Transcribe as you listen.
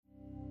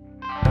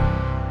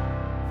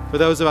For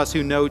those of us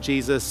who know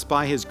Jesus,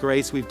 by his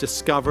grace, we've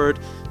discovered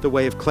the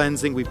way of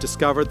cleansing. We've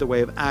discovered the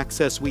way of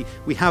access. We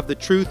have the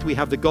truth. We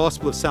have the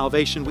gospel of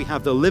salvation. We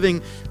have the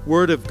living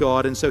word of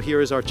God. And so here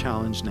is our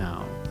challenge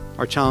now.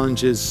 Our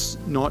challenge is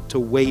not to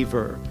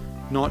waver,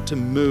 not to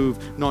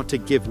move, not to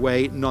give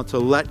way, not to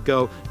let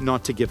go,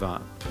 not to give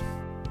up.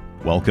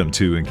 Welcome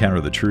to Encounter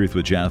the Truth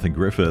with Jonathan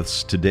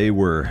Griffiths. Today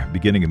we're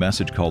beginning a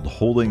message called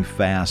Holding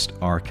Fast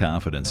Our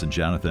Confidence. And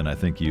Jonathan, I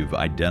think you've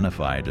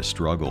identified a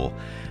struggle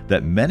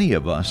that many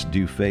of us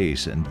do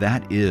face, and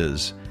that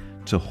is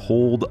to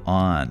hold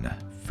on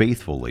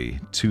faithfully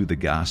to the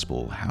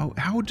gospel.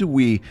 How do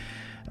we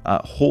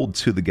hold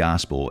to the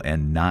gospel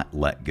and not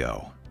let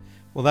go?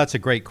 Well, that's a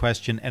great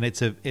question, and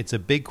it's a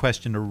big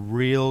question, a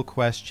real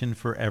question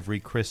for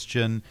every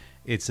Christian.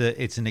 It's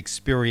an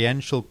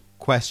experiential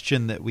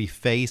question that we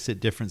face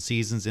at different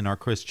seasons in our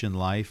Christian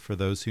life. For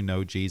those who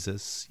know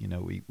Jesus,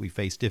 we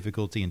face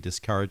difficulty and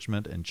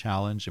discouragement and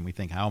challenge, and we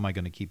think, how am I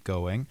going to keep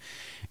going?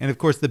 And of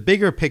course, the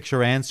bigger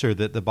picture answer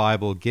that the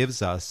Bible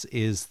gives us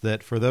is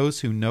that for those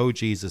who know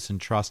Jesus and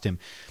trust him,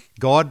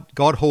 God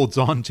holds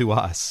on to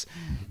us.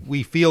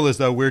 We feel as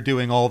though we're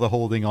doing all the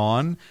holding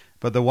on,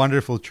 but the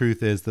wonderful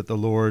truth is that the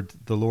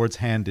Lord's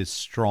hand is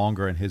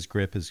stronger and his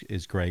grip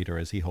is greater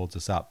as he holds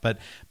us up.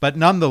 But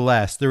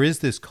nonetheless, there is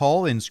this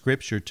call in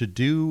Scripture to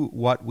do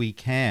what we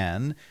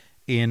can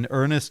in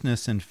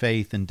earnestness and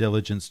faith and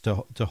diligence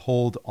to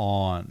hold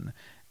on,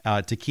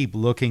 to keep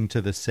looking to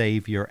the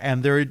Savior.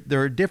 And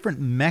there are different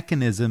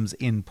mechanisms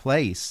in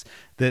place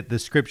that the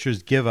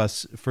Scriptures give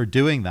us for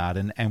doing that,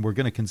 and we're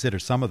going to consider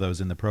some of those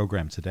in the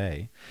program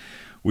today.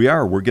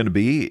 We're going to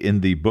be in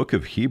the book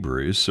of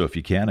Hebrews, so if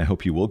you can, I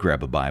hope you will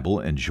grab a Bible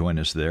and join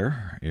us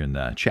there in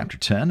chapter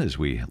 10 as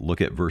we look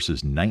at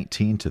verses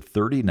 19 to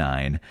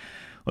 39.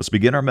 Let's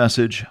begin our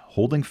message,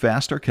 Holding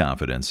Fast Our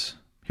Confidence.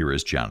 Here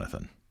is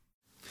Jonathan.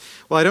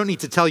 Well, I don't need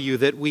to tell you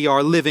that we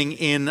are living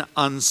in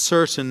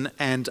uncertain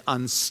and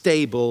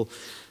unstable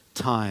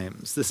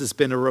times. This has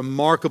been a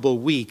remarkable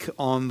week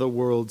on the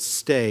world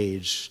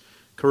stage.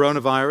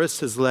 Coronavirus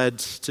has led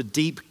to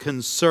deep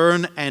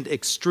concern and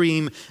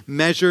extreme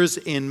measures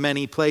in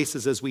many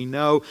places, as we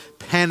know.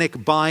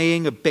 Panic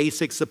buying of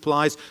basic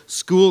supplies,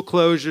 school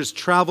closures,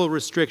 travel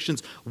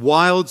restrictions,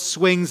 wild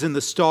swings in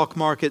the stock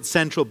market,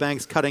 central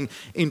banks cutting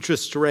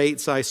interest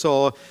rates. I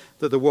saw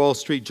that the Wall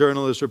Street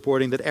Journal is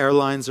reporting that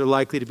airlines are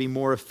likely to be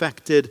more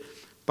affected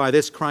by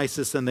this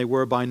crisis than they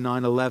were by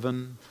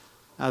 9/11.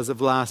 As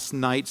of last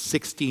night,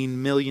 16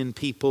 million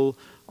people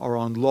are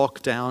on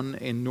lockdown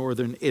in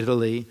northern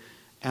Italy.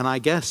 And I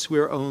guess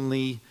we're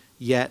only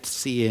yet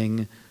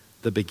seeing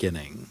the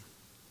beginning.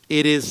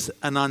 It is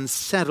an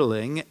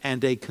unsettling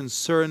and a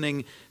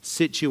concerning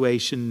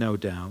situation, no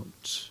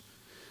doubt.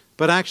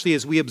 But actually,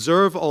 as we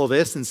observe all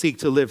this and seek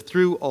to live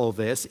through all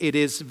this, it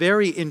is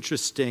very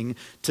interesting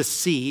to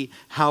see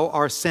how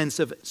our sense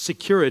of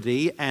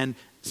security and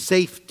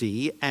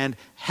safety and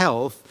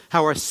health,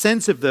 how our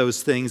sense of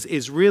those things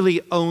is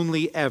really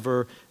only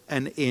ever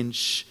an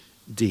inch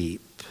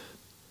deep.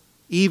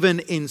 Even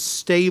in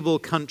stable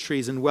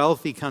countries and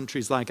wealthy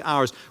countries like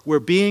ours, we're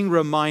being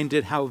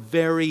reminded how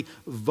very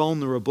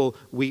vulnerable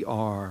we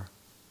are.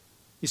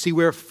 You see,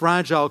 we're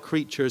fragile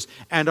creatures,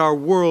 and our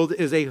world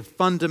is a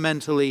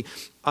fundamentally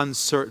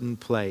uncertain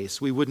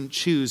place. We wouldn't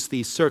choose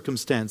these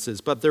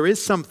circumstances, but there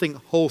is something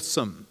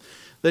wholesome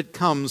that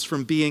comes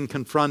from being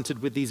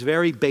confronted with these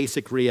very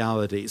basic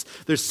realities.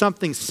 There's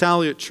something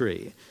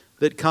salutary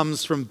that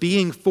comes from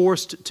being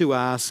forced to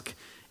ask,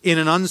 in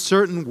an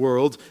uncertain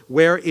world,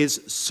 where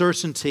is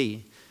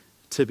certainty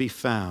to be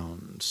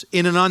found?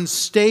 In an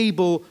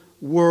unstable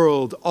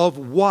world, of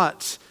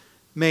what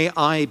may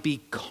I be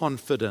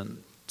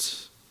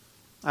confident?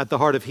 At the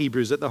heart of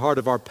Hebrews, at the heart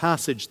of our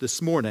passage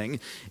this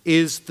morning,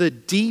 is the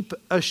deep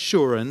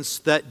assurance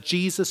that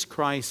Jesus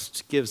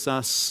Christ gives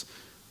us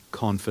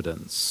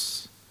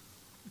confidence.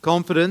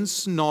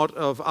 Confidence not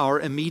of our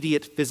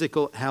immediate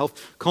physical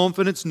health,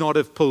 confidence not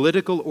of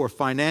political or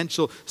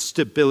financial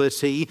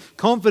stability,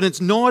 confidence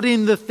not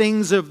in the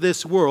things of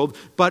this world,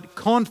 but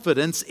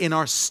confidence in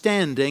our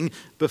standing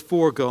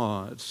before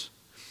God.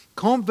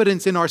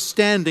 Confidence in our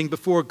standing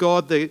before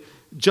God, the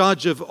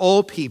judge of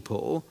all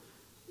people,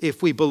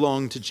 if we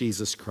belong to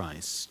Jesus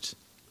Christ.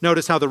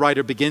 Notice how the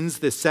writer begins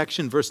this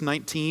section, verse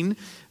 19.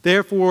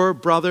 Therefore,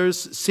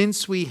 brothers,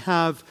 since we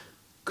have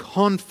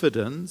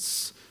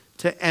confidence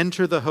to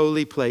enter the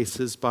holy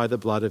places by the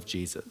blood of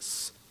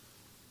Jesus.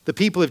 The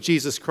people of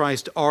Jesus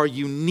Christ are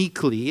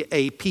uniquely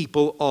a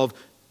people of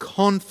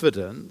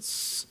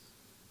confidence,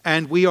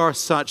 and we are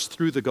such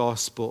through the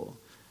gospel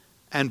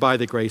and by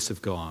the grace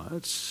of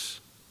God.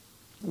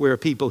 We're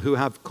people who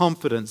have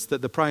confidence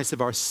that the price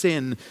of our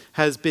sin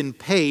has been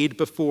paid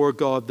before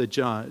God the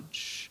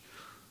judge.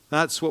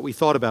 That's what we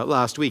thought about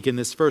last week in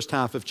this first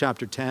half of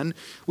chapter 10.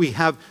 We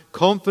have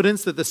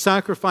confidence that the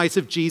sacrifice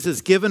of Jesus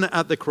given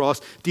at the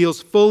cross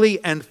deals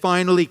fully and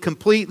finally,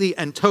 completely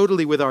and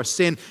totally with our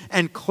sin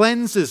and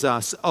cleanses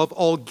us of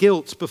all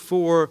guilt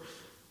before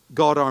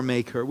God our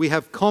Maker. We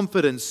have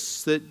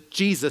confidence that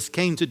Jesus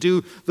came to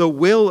do the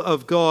will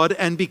of God,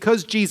 and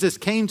because Jesus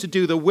came to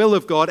do the will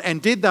of God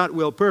and did that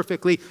will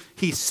perfectly,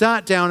 he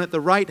sat down at the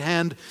right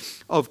hand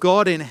of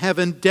God in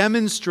heaven,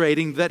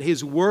 demonstrating that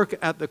his work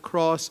at the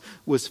cross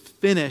was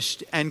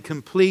finished and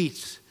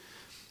complete.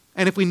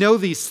 And if we know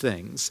these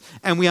things,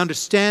 and we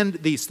understand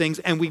these things,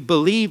 and we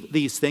believe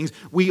these things,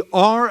 we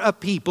are a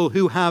people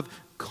who have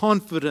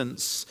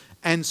confidence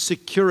and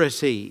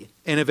security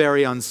in a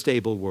very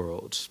unstable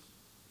world.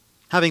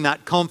 Having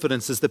that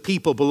confidence as the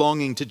people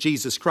belonging to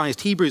Jesus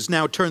Christ, Hebrews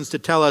now turns to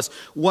tell us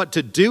what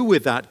to do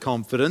with that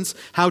confidence,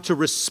 how to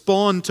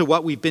respond to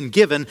what we've been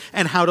given,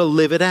 and how to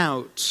live it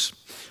out.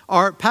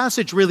 Our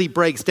passage really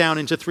breaks down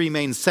into three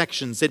main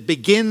sections. It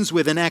begins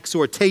with an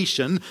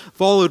exhortation,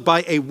 followed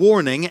by a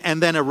warning, and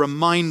then a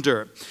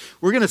reminder.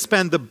 We're going to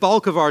spend the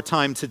bulk of our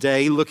time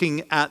today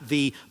looking at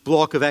the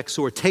block of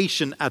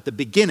exhortation at the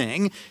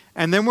beginning,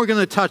 and then we're going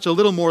to touch a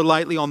little more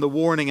lightly on the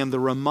warning and the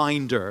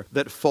reminder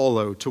that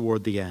follow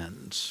toward the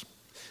end.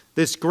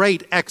 This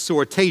great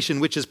exhortation,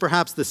 which is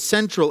perhaps the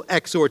central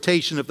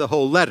exhortation of the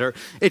whole letter,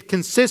 it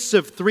consists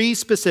of three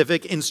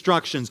specific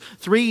instructions,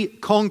 three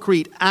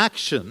concrete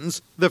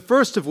actions, the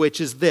first of which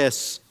is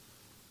this: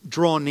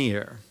 draw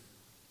near.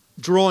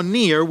 Draw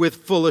near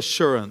with full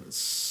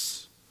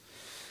assurance.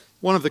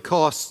 One of the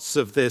costs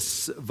of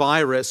this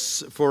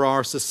virus for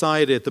our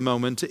society at the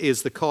moment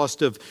is the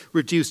cost of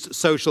reduced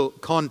social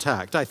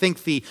contact. I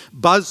think the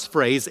buzz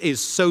phrase is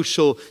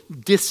social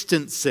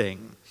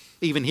distancing.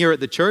 Even here at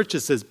the church,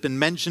 as has been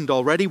mentioned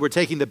already, we're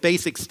taking the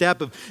basic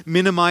step of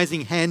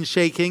minimizing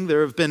handshaking.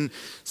 There have been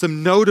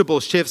some notable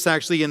shifts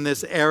actually in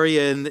this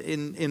area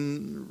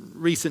in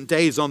recent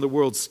days on the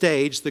world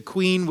stage. The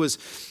Queen was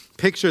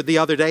pictured the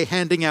other day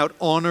handing out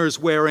honors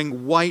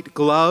wearing white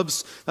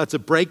gloves. That's a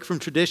break from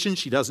tradition.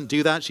 She doesn't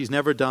do that. She's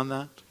never done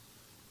that.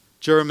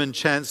 German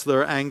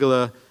Chancellor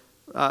Angela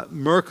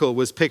Merkel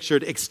was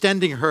pictured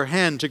extending her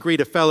hand to greet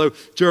a fellow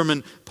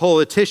German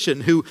politician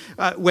who,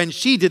 when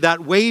she did that,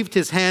 waved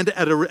his hand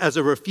as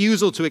a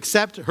refusal to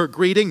accept her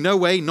greeting. No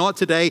way, not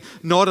today,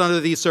 not under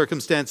these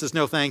circumstances.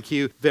 No, thank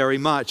you very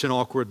much. An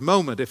awkward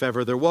moment, if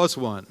ever there was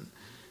one.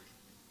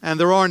 And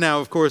there are now,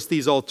 of course,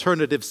 these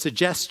alternative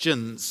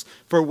suggestions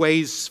for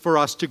ways for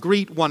us to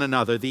greet one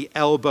another. The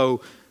elbow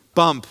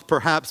bump,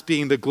 perhaps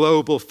being the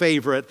global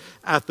favorite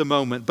at the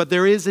moment. But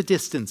there is a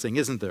distancing,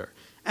 isn't there?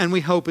 And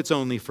we hope it's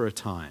only for a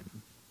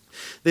time.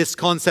 This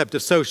concept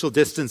of social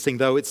distancing,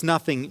 though, it's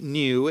nothing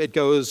new. It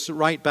goes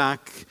right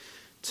back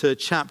to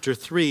chapter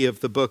 3 of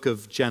the book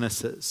of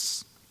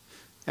Genesis.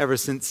 Ever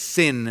since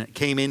sin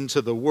came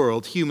into the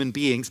world, human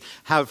beings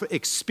have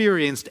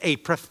experienced a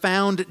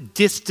profound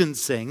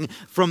distancing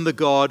from the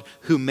God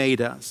who made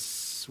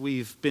us.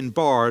 We've been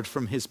barred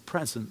from his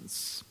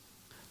presence.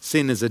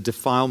 Sin is a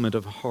defilement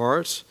of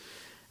heart,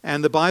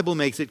 and the Bible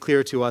makes it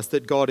clear to us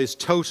that God is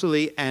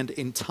totally and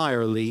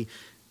entirely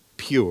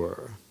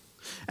pure.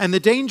 And the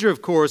danger,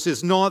 of course,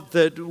 is not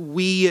that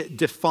we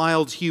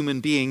defiled human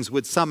beings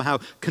would somehow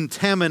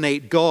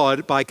contaminate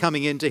God by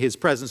coming into his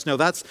presence. No,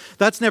 that's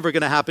never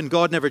going to happen.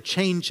 God never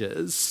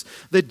changes.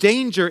 The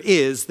danger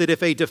is that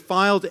if a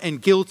defiled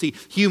and guilty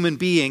human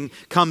being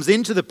comes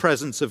into the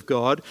presence of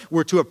God,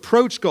 were to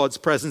approach God's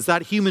presence,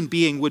 that human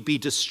being would be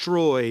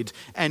destroyed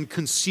and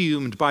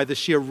consumed by the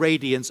sheer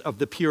radiance of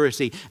the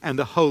purity and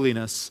the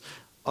holiness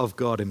of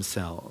God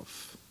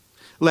himself.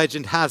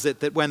 Legend has it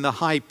that when the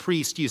high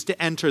priest used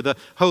to enter the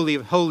Holy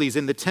of Holies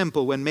in the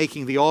temple when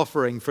making the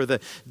offering for the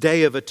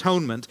Day of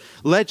Atonement,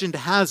 legend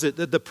has it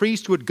that the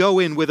priest would go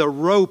in with a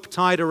rope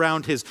tied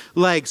around his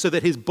leg so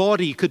that his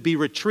body could be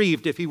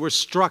retrieved if he were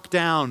struck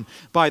down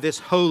by this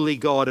holy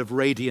God of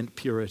radiant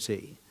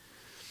purity.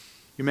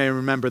 You may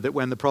remember that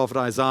when the prophet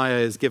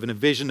Isaiah is given a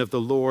vision of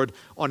the Lord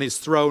on his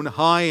throne,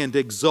 high and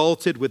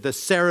exalted, with the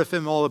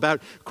seraphim all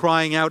about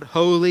crying out,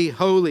 "Holy,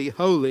 holy,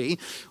 holy,"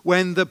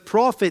 when the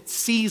prophet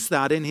sees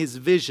that in his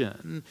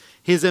vision,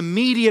 his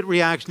immediate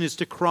reaction is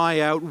to cry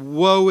out,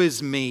 "Woe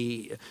is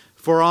me,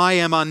 for I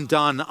am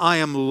undone, I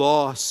am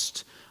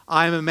lost.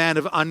 I am a man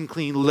of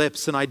unclean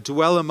lips, and I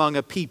dwell among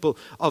a people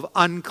of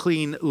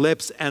unclean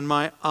lips, and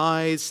my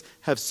eyes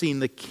have seen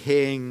the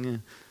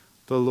King,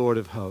 the Lord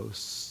of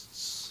hosts."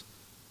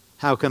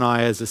 How can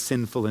I, as a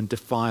sinful and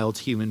defiled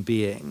human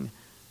being,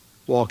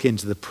 walk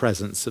into the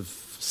presence of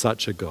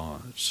such a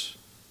God?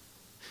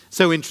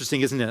 So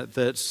interesting, isn't it,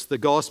 that the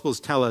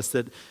Gospels tell us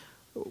that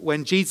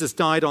when Jesus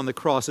died on the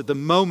cross, at the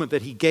moment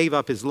that he gave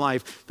up his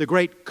life, the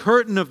great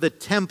curtain of the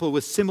temple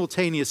was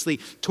simultaneously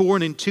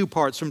torn in two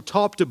parts from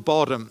top to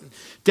bottom,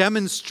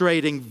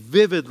 demonstrating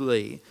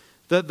vividly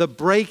that the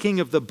breaking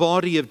of the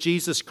body of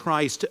Jesus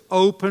Christ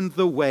opened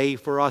the way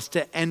for us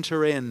to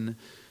enter in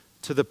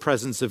to the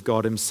presence of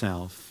God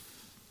himself.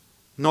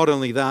 Not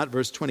only that,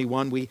 verse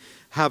 21, we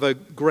have a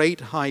great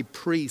high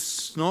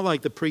priest, not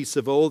like the priests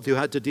of old who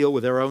had to deal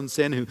with their own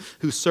sin,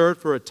 who served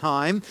for a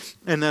time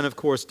and then, of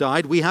course,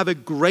 died. We have a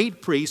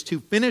great priest who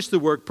finished the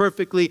work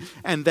perfectly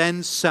and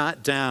then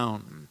sat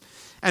down.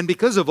 And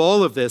because of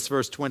all of this,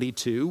 verse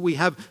 22, we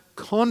have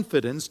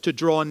confidence to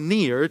draw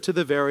near to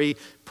the very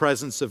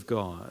presence of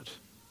God.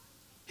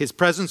 His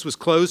presence was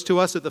closed to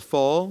us at the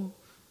fall,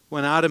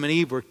 when Adam and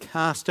Eve were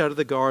cast out of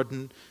the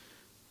garden,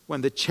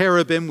 when the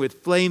cherubim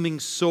with flaming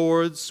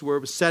swords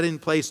were set in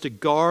place to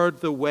guard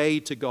the way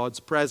to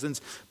God's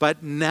presence.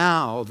 But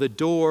now the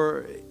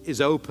door is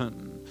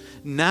open.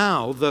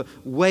 Now the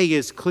way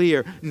is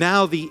clear.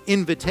 Now the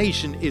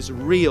invitation is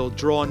real.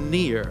 Draw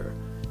near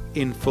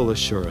in full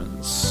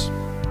assurance.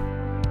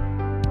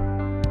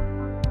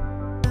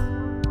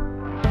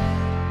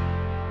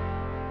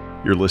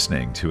 You're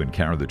listening to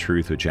Encounter the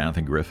Truth with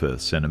Jonathan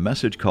Griffiths and a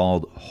message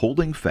called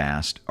Holding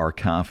Fast Our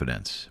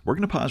Confidence. We're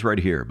going to pause right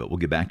here, but we'll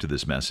get back to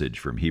this message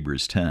from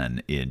Hebrews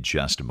 10 in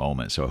just a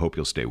moment, so I hope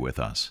you'll stay with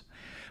us.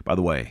 By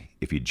the way,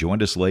 if you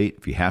joined us late,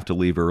 if you have to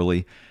leave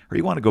early, or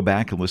you want to go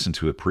back and listen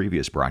to a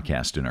previous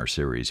broadcast in our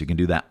series, you can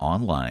do that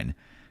online.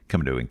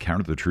 Come to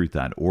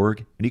encounterthetruth.org,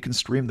 and you can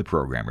stream the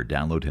program or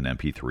download an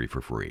MP3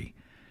 for free.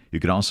 You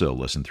can also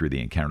listen through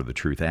the Encounter the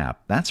Truth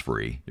app. That's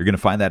free. You're going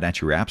to find that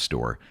at your app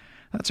store.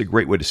 That's a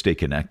great way to stay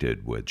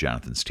connected with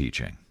Jonathan's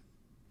teaching.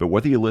 But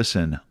whether you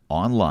listen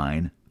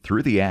online,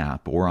 through the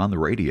app, or on the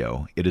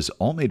radio, it is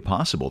all made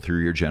possible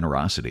through your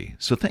generosity.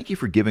 So thank you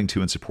for giving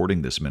to and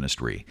supporting this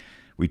ministry.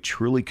 We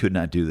truly could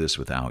not do this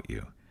without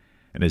you.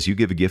 And as you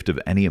give a gift of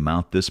any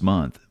amount this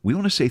month, we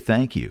want to say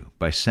thank you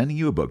by sending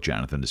you a book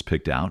Jonathan has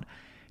picked out.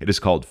 It is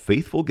called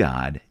Faithful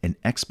God, an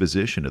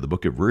Exposition of the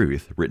Book of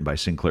Ruth, written by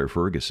Sinclair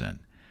Ferguson.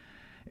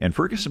 And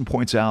Ferguson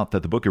points out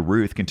that the book of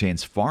Ruth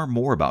contains far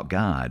more about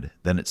God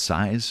than its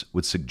size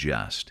would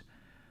suggest.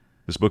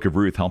 This book of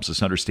Ruth helps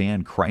us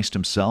understand Christ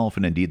himself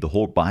and indeed the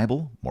whole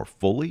Bible more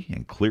fully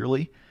and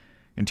clearly,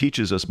 and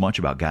teaches us much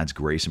about God's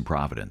grace and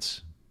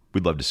providence.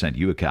 We'd love to send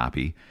you a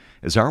copy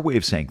as our way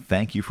of saying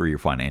thank you for your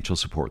financial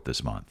support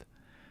this month.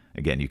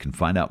 Again, you can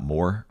find out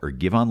more or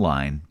give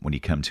online when you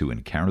come to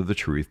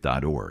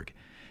encounterthetruth.org.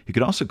 You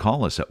can also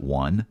call us at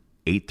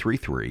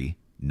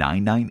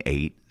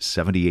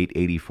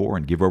 1-833-998-7884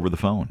 and give over the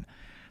phone.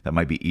 That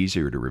might be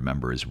easier to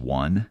remember as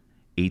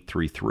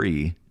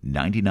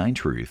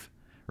 1-833-99-TRUTH,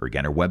 or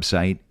again, our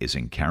website is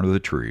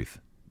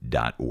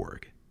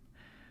encounterthetruth.org.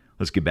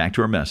 Let's get back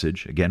to our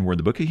message. Again, we're in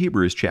the book of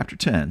Hebrews, chapter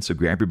 10, so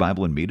grab your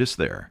Bible and meet us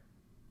there.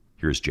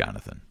 Here's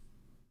Jonathan.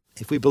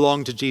 If we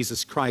belong to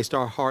Jesus Christ,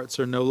 our hearts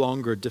are no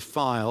longer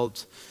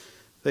defiled.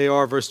 They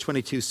are, verse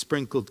 22,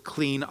 sprinkled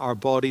clean. Our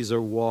bodies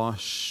are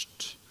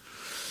washed.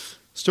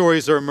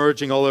 Stories are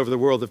emerging all over the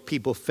world of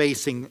people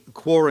facing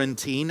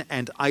quarantine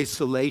and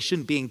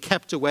isolation, being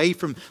kept away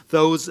from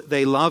those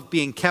they love,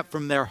 being kept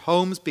from their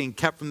homes, being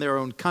kept from their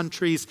own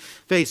countries,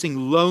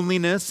 facing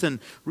loneliness and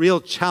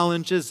real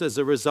challenges as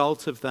a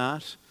result of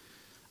that.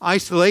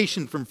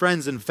 Isolation from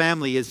friends and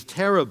family is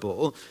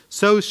terrible.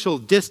 Social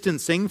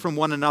distancing from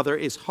one another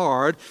is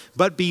hard.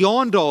 But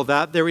beyond all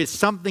that, there is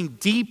something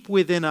deep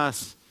within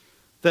us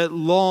that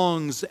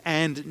longs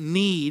and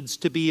needs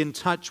to be in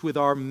touch with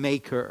our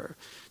Maker,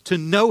 to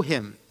know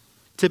him,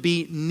 to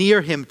be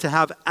near him, to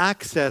have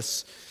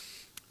access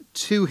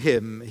to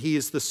him. He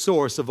is the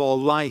source of all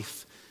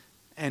life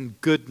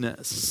and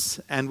goodness,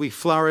 and we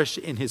flourish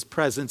in his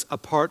presence.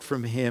 Apart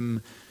from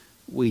him,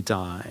 we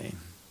die.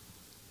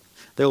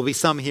 There will be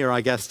some here,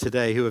 I guess,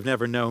 today who have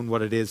never known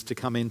what it is to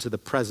come into the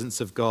presence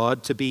of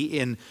God, to be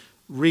in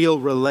real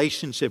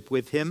relationship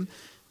with him.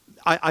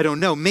 I don't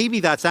know. Maybe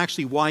that's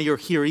actually why you're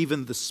here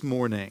even this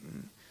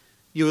morning.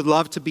 You would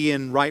love to be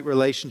in right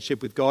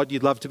relationship with God.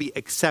 You'd love to be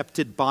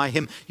accepted by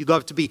him. You'd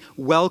love to be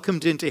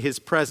welcomed into his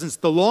presence.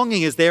 The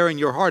longing is there in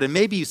your heart, and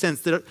maybe you sense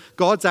that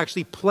God's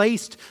actually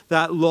placed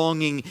that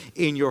longing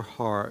in your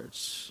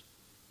heart.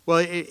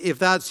 Well, if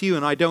that's you,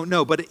 and I don't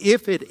know, but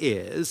if it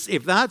is,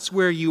 if that's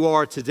where you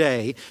are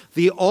today,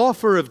 the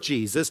offer of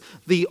Jesus,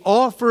 the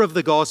offer of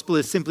the gospel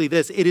is simply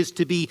this: it is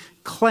to be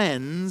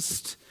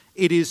cleansed,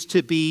 it is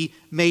to be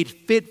made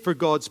fit for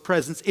God's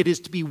presence, it is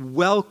to be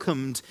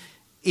welcomed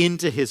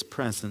into his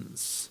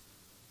presence,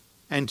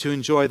 and to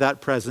enjoy that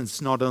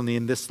presence not only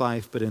in this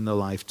life but in the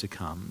life to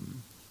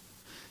come.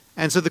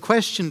 And so the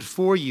question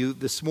for you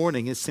this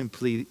morning is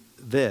simply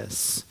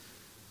this: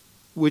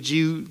 would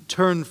you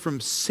turn from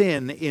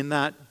sin in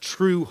that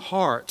true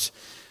heart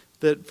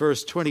that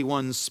verse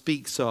 21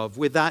 speaks of,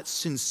 with that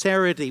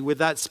sincerity, with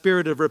that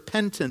spirit of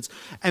repentance,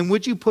 and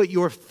would you put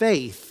your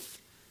faith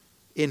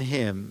in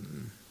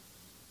him?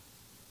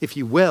 If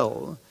you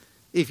will,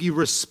 if you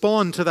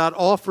respond to that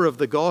offer of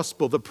the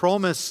gospel, the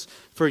promise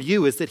for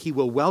you is that he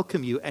will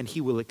welcome you and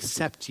he will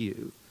accept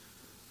you.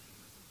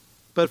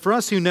 But for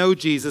us who know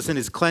Jesus and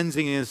his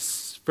cleansing and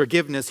his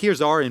forgiveness,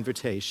 here's our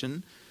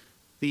invitation,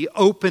 the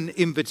open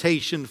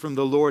invitation from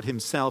the Lord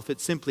himself.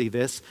 It's simply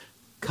this: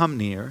 come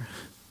near.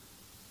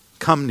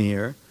 Come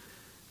near.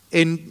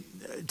 In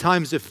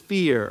times of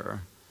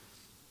fear,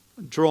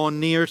 draw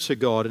near to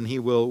God and he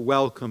will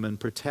welcome and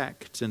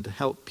protect and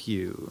help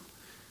you.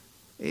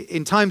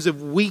 In times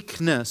of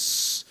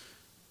weakness,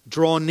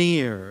 draw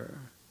near,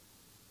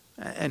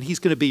 and he's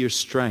going to be your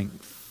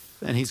strength,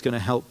 and he's going to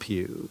help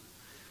you.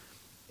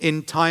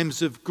 In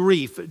times of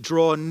grief,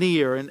 draw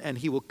near and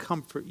he will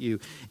comfort you.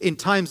 In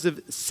times of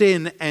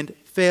sin and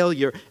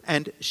failure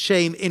and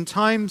shame, in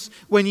times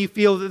when you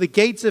feel that the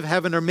gates of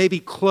heaven are maybe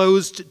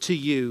closed to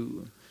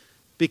you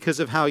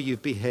because of how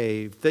you've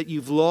behaved, that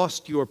you've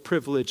lost your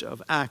privilege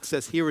of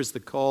access, here is the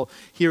call,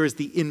 here is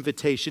the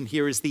invitation,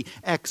 here is the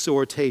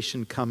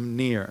exhortation, come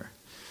near.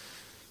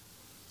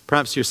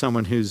 Perhaps you're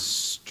someone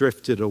who's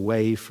drifted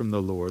away from the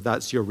Lord.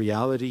 That's your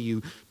reality.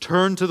 You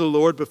turned to the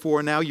Lord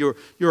before now. You're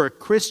a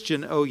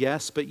Christian, oh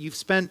yes, but you've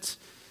spent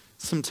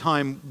some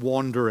time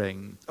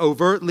wandering.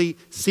 Overtly,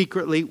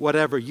 secretly,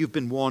 whatever, you've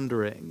been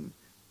wandering.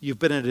 You've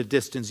been at a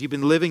distance. You've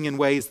been living in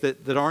ways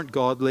that aren't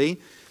godly.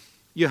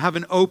 You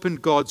haven't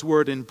opened God's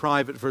word in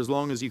private for as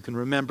long as you can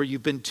remember.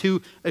 You've been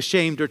too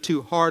ashamed or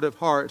too hard of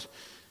heart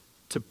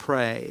to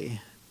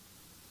pray.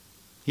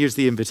 Here's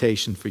the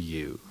invitation for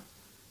you.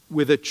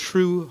 With a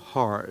true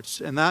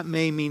heart, and that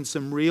may mean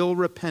some real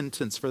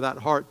repentance for that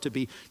heart to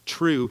be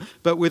true,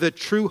 but with a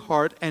true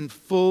heart and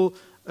full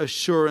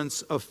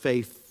assurance of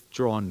faith,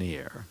 draw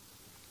near.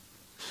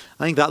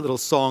 I think that little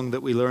song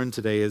that we learned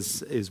today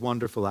is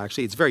wonderful,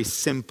 actually. It's very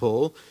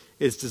simple.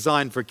 It's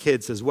designed for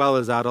kids as well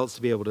as adults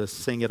to be able to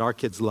sing it. Our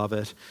kids love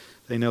it.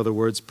 They know the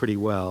words pretty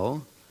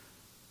well.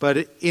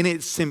 But in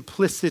its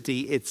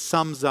simplicity, it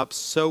sums up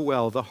so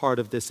well the heart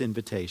of this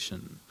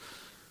invitation.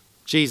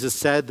 Jesus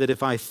said that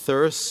if I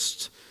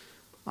thirst,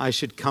 I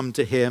should come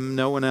to him.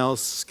 No one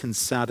else can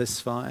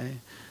satisfy.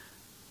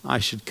 I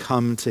should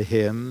come to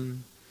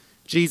him.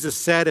 Jesus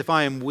said if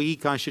I am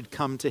weak, I should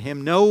come to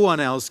him. No one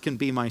else can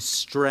be my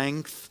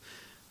strength.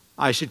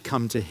 I should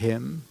come to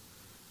him.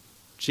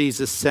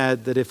 Jesus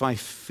said that if I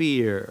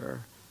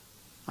fear,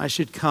 I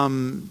should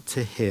come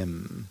to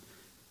him.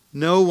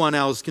 No one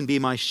else can be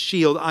my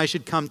shield. I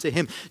should come to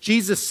him.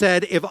 Jesus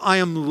said if I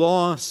am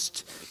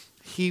lost,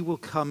 he will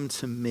come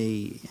to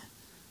me.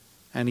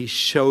 And he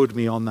showed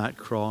me on that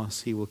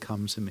cross, he will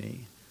come to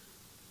me.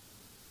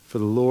 For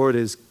the Lord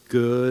is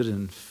good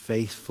and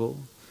faithful.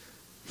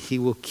 He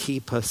will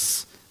keep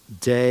us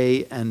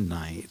day and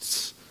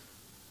night.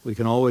 We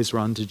can always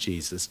run to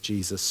Jesus,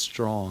 Jesus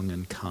strong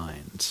and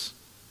kind.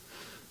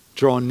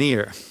 Draw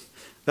near.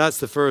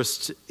 That's the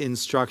first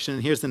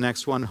instruction. Here's the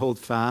next one, hold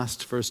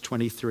fast, verse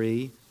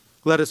 23.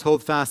 Let us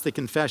hold fast the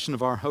confession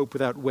of our hope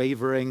without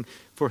wavering,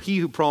 for he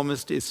who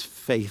promised is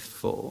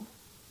faithful.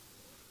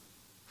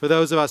 For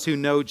those of us who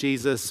know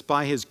Jesus,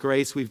 by his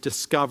grace, we've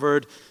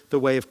discovered the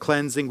way of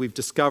cleansing. We've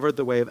discovered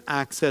the way of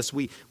access.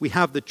 We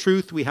have the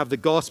truth. We have the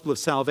gospel of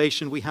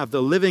salvation. We have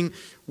the living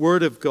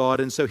word of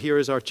God. And so here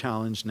is our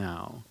challenge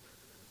now.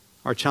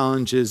 Our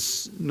challenge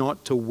is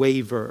not to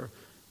waver,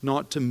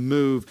 not to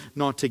move,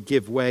 not to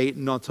give way,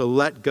 not to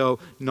let go,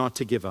 not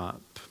to give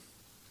up.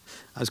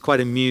 I was quite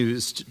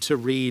amused to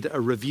read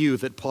a review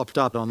that popped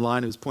up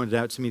online. It was pointed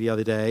out to me the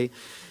other day.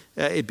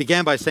 It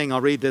began by saying, I'll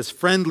read this,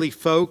 friendly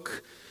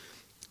folk,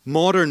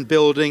 modern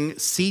building,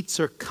 seats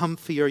are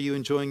comfy. Are you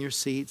enjoying your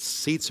seats?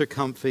 Seats are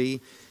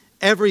comfy.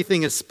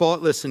 Everything is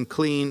spotless and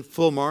clean.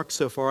 Full marks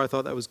so far. I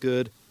thought that was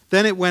good.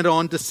 Then it went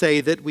on to say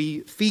that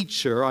we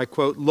feature, I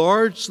quote,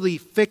 largely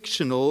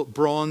fictional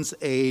Bronze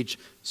Age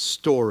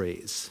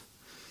stories.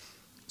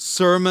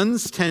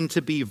 Sermons tend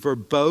to be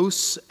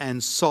verbose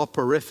and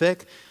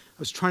soporific. I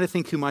was trying to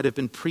think who might have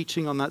been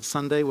preaching on that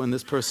Sunday when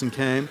this person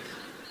came.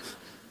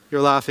 You're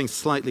laughing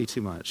slightly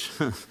too much.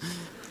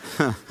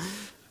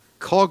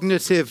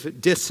 Cognitive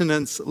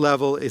dissonance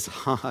level is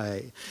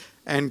high,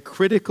 and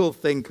critical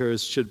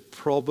thinkers should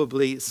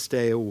probably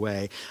stay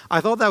away.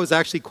 I thought that was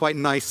actually quite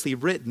nicely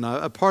written.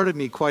 A part of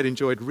me quite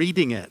enjoyed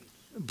reading it.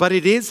 But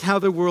it is how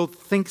the world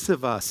thinks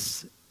of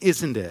us,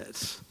 isn't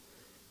it?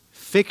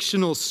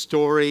 Fictional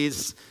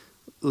stories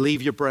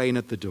leave your brain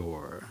at the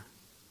door.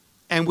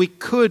 And we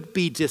could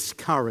be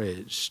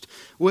discouraged.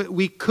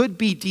 We could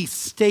be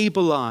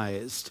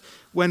destabilized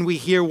when we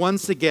hear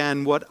once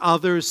again what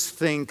others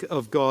think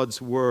of God's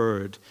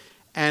word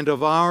and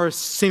of our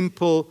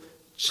simple,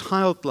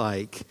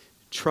 childlike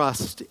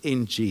trust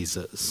in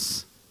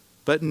Jesus.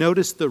 But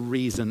notice the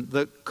reason,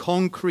 the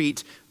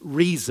concrete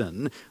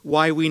reason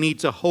why we need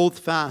to hold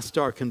fast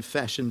our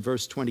confession,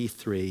 verse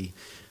 23.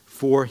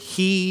 For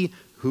he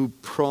who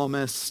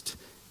promised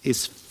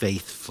is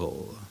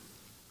faithful.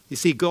 You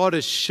see, God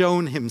has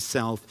shown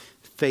himself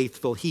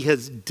faithful. He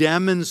has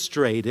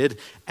demonstrated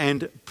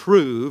and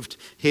proved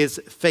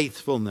his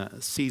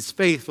faithfulness. He's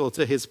faithful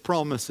to his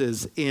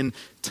promises in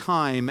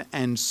time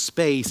and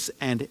space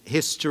and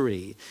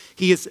history.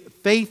 He is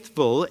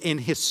faithful in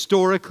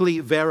historically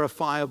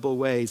verifiable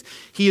ways.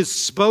 He has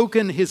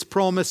spoken his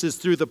promises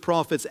through the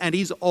prophets, and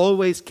he's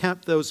always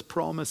kept those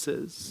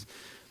promises.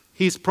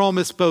 He's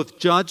promised both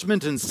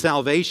judgment and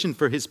salvation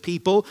for his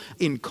people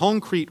in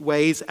concrete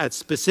ways at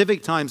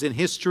specific times in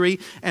history.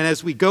 And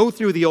as we go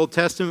through the Old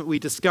Testament, we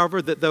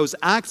discover that those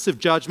acts of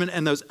judgment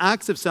and those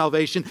acts of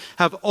salvation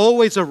have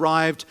always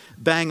arrived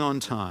bang on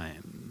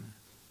time.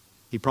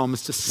 He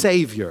promised a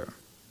Savior,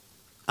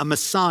 a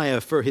Messiah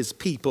for his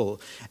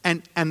people.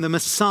 And the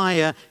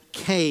Messiah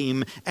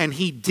came, and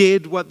he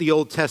did what the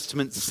Old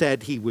Testament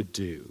said he would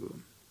do.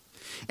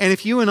 And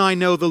if you and I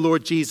know the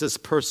Lord Jesus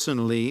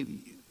personally,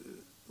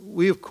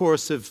 we of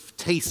course have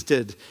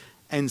tasted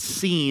and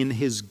seen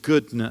his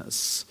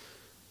goodness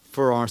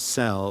for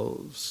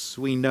ourselves.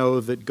 We know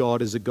that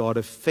God is a God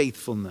of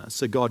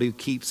faithfulness, a God who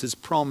keeps his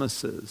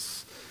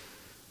promises.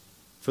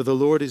 For the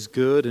Lord is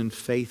good and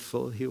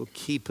faithful. He will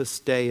keep us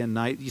day and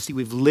night. You see,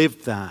 we've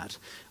lived that.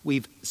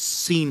 We've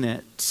seen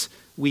it.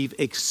 We've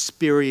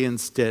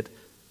experienced it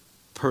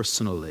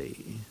personally.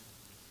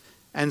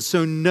 And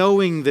so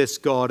knowing this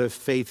God of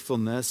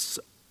faithfulness,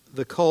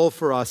 the call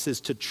for us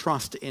is to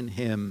trust in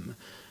him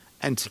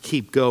and to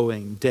keep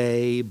going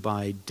day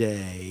by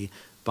day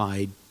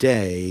by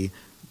day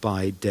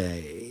by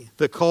day.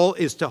 The call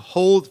is to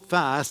hold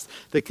fast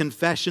the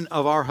confession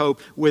of our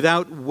hope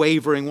without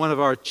wavering. One of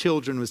our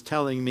children was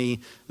telling me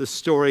the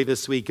story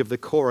this week of the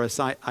chorus,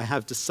 I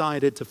have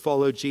decided to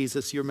follow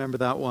Jesus. You remember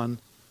that one?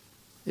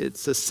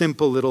 It's a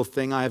simple little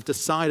thing. I have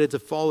decided to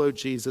follow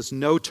Jesus.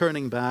 No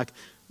turning back.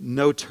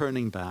 No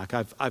turning back.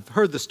 I've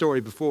heard the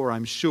story before,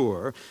 I'm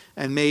sure,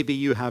 and maybe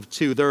you have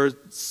too. There are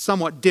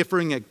somewhat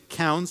differing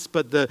accounts,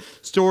 but the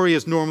story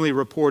is normally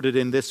reported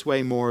in this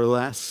way, more or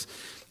less.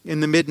 In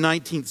the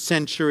mid-19th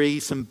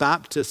century, some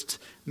Baptist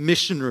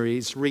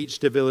missionaries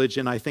reached a village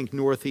in, I think,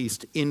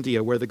 northeast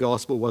India, where the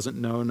gospel wasn't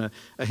known,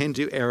 a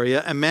Hindu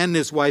area. A man and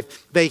his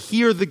wife, they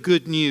hear the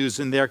good news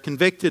and they're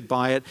convicted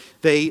by it.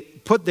 They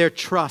put their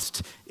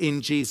trust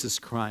in Jesus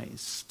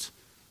Christ.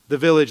 The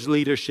village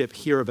leadership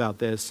hear about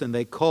this, and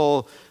they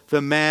call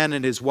the man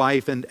and his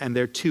wife and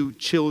their 2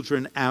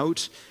 children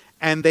out,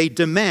 and they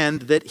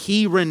demand that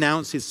he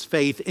renounce his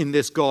faith in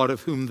this God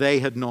of whom they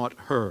had not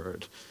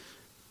heard.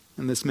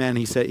 And this man,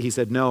 he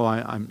said, no,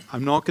 I'm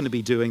not going to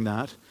be doing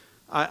that.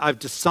 I've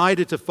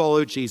decided to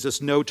follow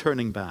Jesus, no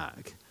turning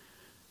back.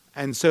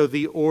 And so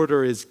the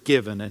order is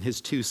given, and his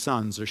 2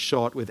 sons are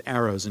shot with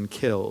arrows and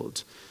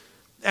killed.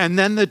 And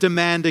then the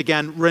demand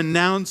again,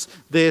 renounce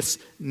this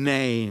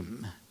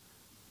name.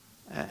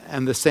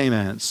 And the same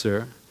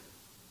answer,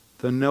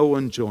 though no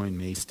one join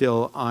me,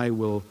 still I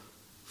will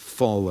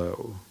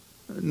follow.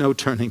 No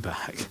turning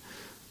back.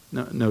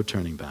 No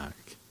turning back.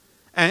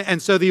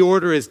 And so the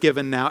order is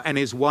given now, and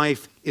his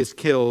wife is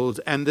killed.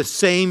 And the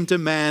same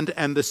demand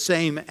and the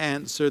same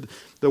answer,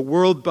 the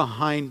world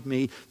behind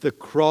me, the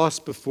cross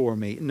before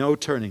me, no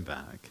turning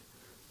back.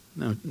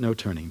 No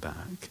turning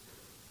back.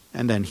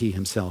 And then he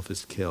himself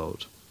is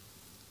killed.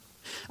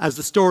 As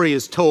the story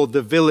is told,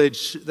 the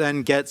village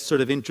then gets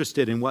sort of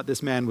interested in what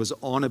this man was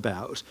on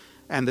about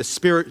and the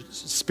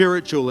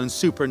spiritual and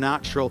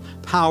supernatural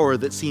power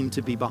that seemed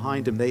to be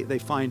behind him. They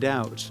find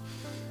out.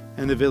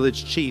 And the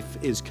village chief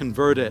is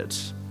converted.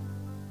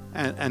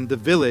 And the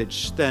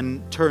village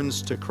then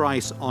turns to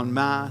Christ en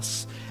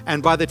masse.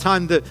 And by the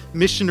time the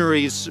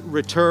missionaries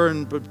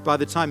return, to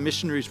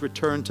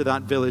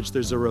that village,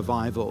 there's a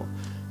revival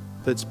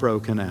that's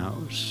broken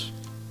out.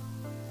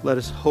 Let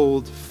us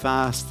hold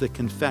fast the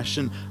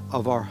confession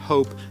of our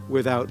hope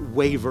without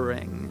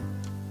wavering,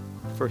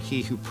 for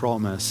he who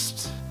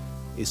promised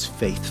is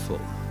faithful.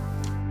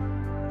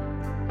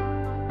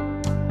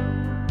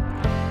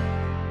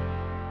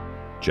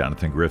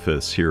 Jonathan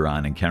Griffiths here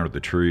on Encounter the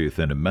Truth,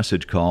 and a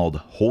message called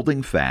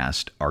Holding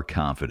Fast Our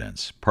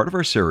Confidence, part of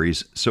our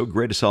series, So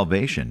Great a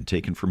Salvation,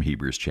 taken from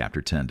Hebrews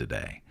chapter 10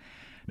 today.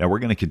 Now, we're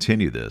going to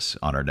continue this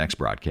on our next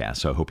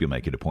broadcast, so I hope you'll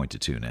make it a point to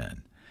tune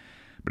in.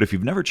 But if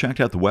you've never checked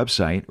out the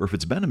website, or if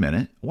it's been a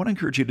minute, I want to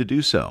encourage you to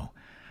do so.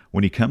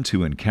 When you come to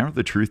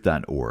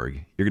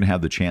encounterthetruth.org, you're going to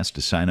have the chance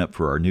to sign up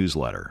for our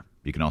newsletter.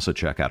 You can also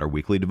check out our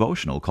weekly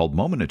devotional called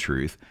Moment of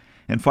Truth,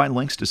 and find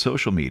links to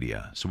social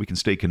media so we can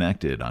stay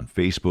connected on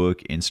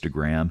Facebook,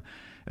 Instagram,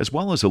 as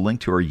well as a link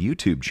to our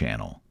YouTube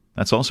channel.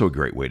 That's also a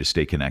great way to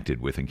stay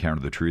connected with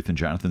Encounter the Truth and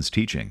Jonathan's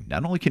teaching.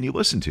 Not only can you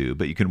listen to,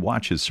 but you can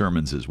watch his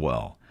sermons as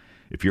well.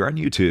 If you're on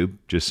YouTube,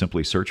 just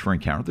simply search for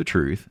Encounter the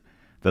Truth,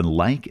 then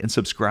like and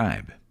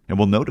subscribe, and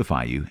we'll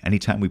notify you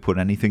anytime we put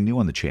anything new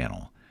on the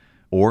channel.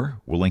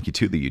 Or we'll link you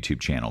to the YouTube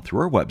channel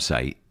through our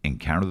website,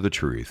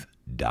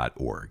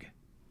 encounterthetruth.org.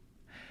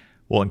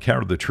 Well,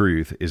 Encounter the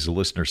Truth is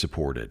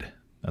listener-supported.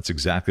 That's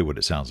exactly what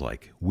it sounds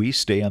like. We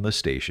stay on the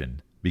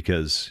station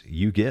because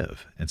you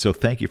give. And so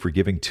thank you for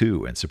giving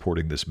to and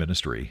supporting this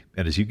ministry.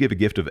 And as you give a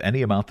gift of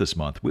any amount this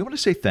month, we want to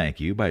say thank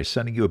you by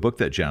sending you a book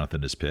that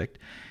Jonathan has picked.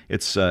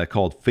 It's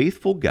called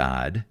Faithful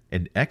God,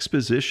 an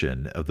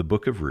exposition of the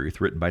book of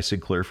Ruth, written by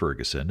Sinclair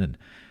Ferguson. And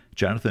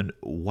Jonathan,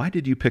 why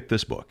did you pick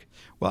this book?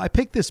 Well, I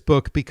picked this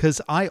book because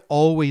I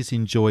always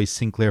enjoy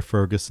Sinclair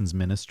Ferguson's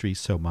ministry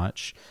so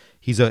much.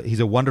 He's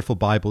a wonderful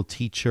Bible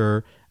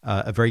teacher,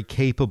 a very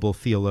capable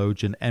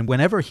theologian, and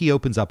whenever he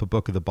opens up a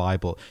book of the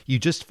Bible, you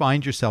just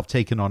find yourself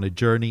taken on a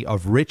journey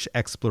of rich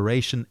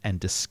exploration and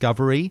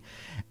discovery.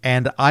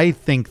 And I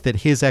think that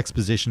his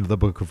exposition of the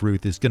book of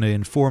Ruth is going to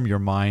inform your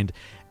mind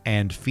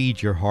and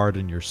feed your heart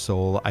and your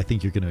soul. I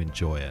think you're going to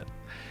enjoy it.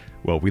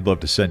 Well, we'd love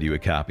to send you a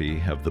copy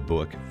of the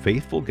book.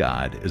 Faithful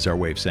God is our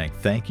way of saying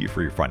thank you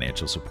for your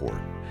financial support.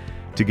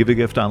 To give a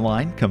gift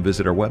online, come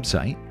visit our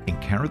website,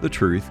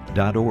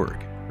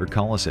 encounterthetruth.org, or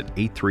call us at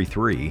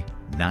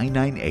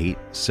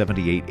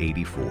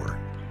 833-998-7884.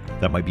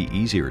 That might be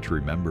easier to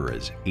remember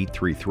as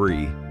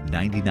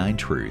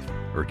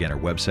 833-99-TRUTH, or again, our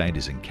website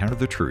is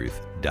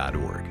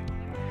encounterthetruth.org.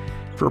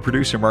 For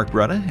producer Mark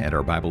Bretta and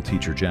our Bible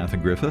teacher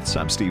Jonathan Griffiths,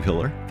 I'm Steve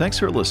Hiller. Thanks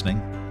for listening,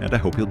 and I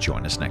hope you'll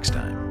join us next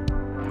time.